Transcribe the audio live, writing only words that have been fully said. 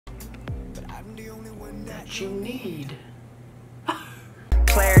that you need.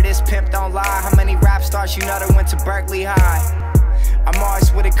 Player, this pimp don't lie. How many rap stars you know that went to Berkeley High? I'm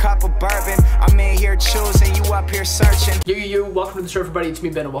always with a cup of bourbon. I'm in here choosing, you up here searching. Yo, welcome to the show, everybody. It's me,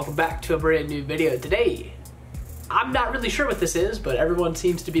 Ben, and welcome back to a brand new video. Today, I'm not really sure what this is, but everyone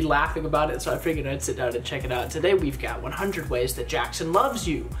seems to be laughing about it, so I figured I'd sit down and check it out. Today, we've got 100 Ways That Jackson Loves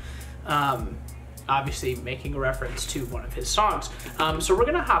You. Obviously making a reference to one of his songs. So we're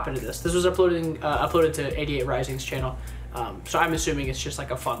gonna hop into this. This was uploaded to 88 Rising's channel. So I'm assuming it's just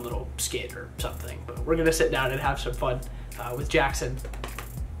like a fun little skit or something. But we're gonna sit down and have some fun with Jackson,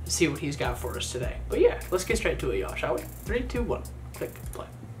 see what he's got for us today. But yeah, let's get straight to it, y'all, shall we? 3, 2, 1, click play.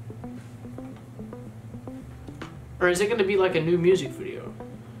 Or is it gonna be like a new music video?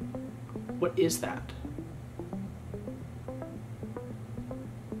 What is that?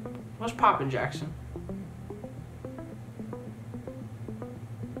 What's poppin', Jackson?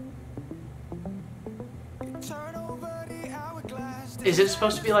 Is it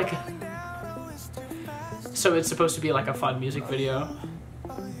supposed to be like a... So it's supposed to be like a fun music video?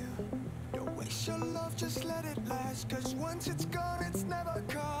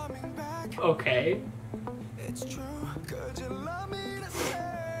 Okay.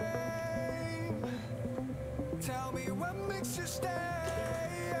 Tell me what makes you stay.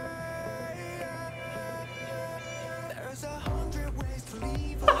 There's 100 ways to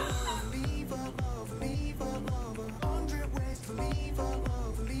leave a love, leave a love, leave a love. 100 ways to leave a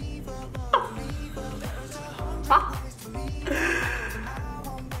love, leave a love, leave a love. There's 100 ways to leave a love. I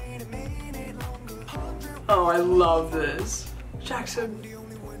won't wait a minute longer. Oh, I love this. Jackson.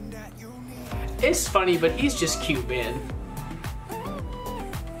 It's funny, but he's just cute, man.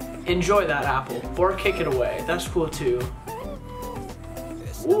 Enjoy that apple, or kick it away. That's cool too.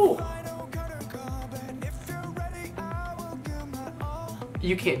 Woo!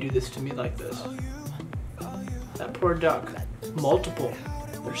 You can't do this to me like this. That poor duck. Multiple.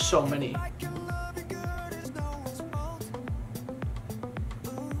 There's so many.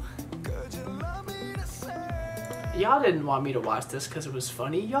 Y'all didn't want me to watch this because it was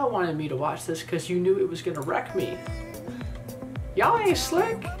funny. Y'all wanted me to watch this because you knew it was gonna wreck me. Y'all ain't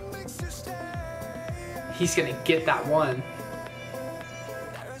slick. He's gonna get that one.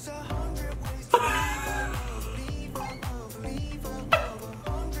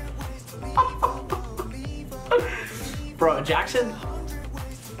 Bro, Jackson,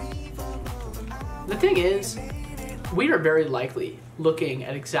 the thing is, we are very likely looking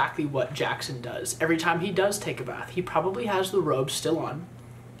at exactly what Jackson does. Every time he does take a bath, he probably has the robe still on,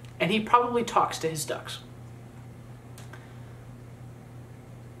 and he probably talks to his ducks.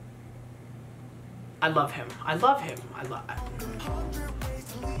 I love him. I love him. I love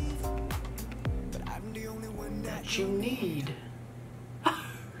that you need.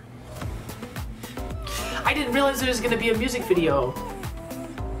 I didn't realize there was gonna be a music video.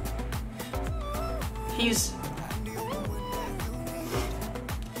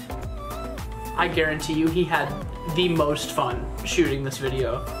 I guarantee you he had the most fun shooting this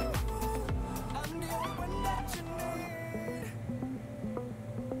video.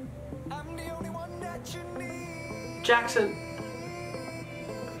 Jackson.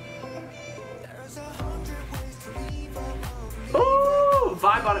 Ooh,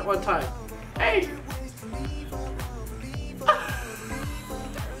 vibe on it one time. Hey.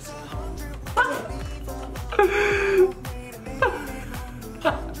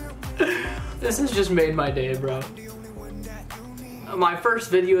 This has just made my day, bro. My first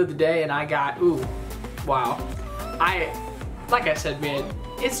video of the day and I got, ooh, wow. Like I said, man,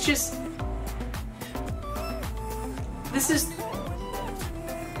 it's just, this is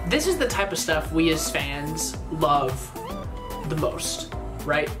the type of stuff we as fans love the most,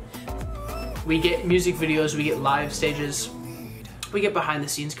 right? We get music videos, we get live stages, we get behind the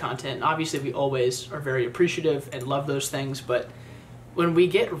scenes content. Obviously, we always are very appreciative and love those things, but when we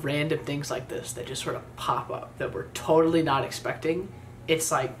get random things like this that just sort of pop up that we're totally not expecting,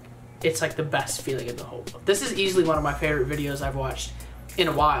 it's like the best feeling in the whole world. This is easily one of my favorite videos I've watched in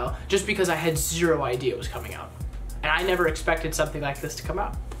a while, just because I had zero idea it was coming out. And I never expected something like this to come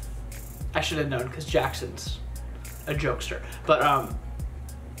out. I should have known, because Jackson's a jokester. But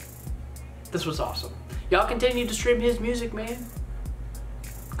this was awesome. Y'all continue to stream his music, man.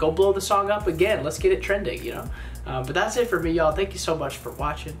 Go blow the song up again. Let's get it trending, you know? But that's it for me, y'all. Thank you so much for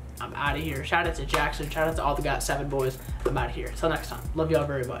watching. I'm out of here. Shout out to Jackson. Shout out to all the Got7 boys. I'm out of here. Until next time. Love y'all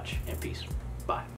very much. And peace. Bye.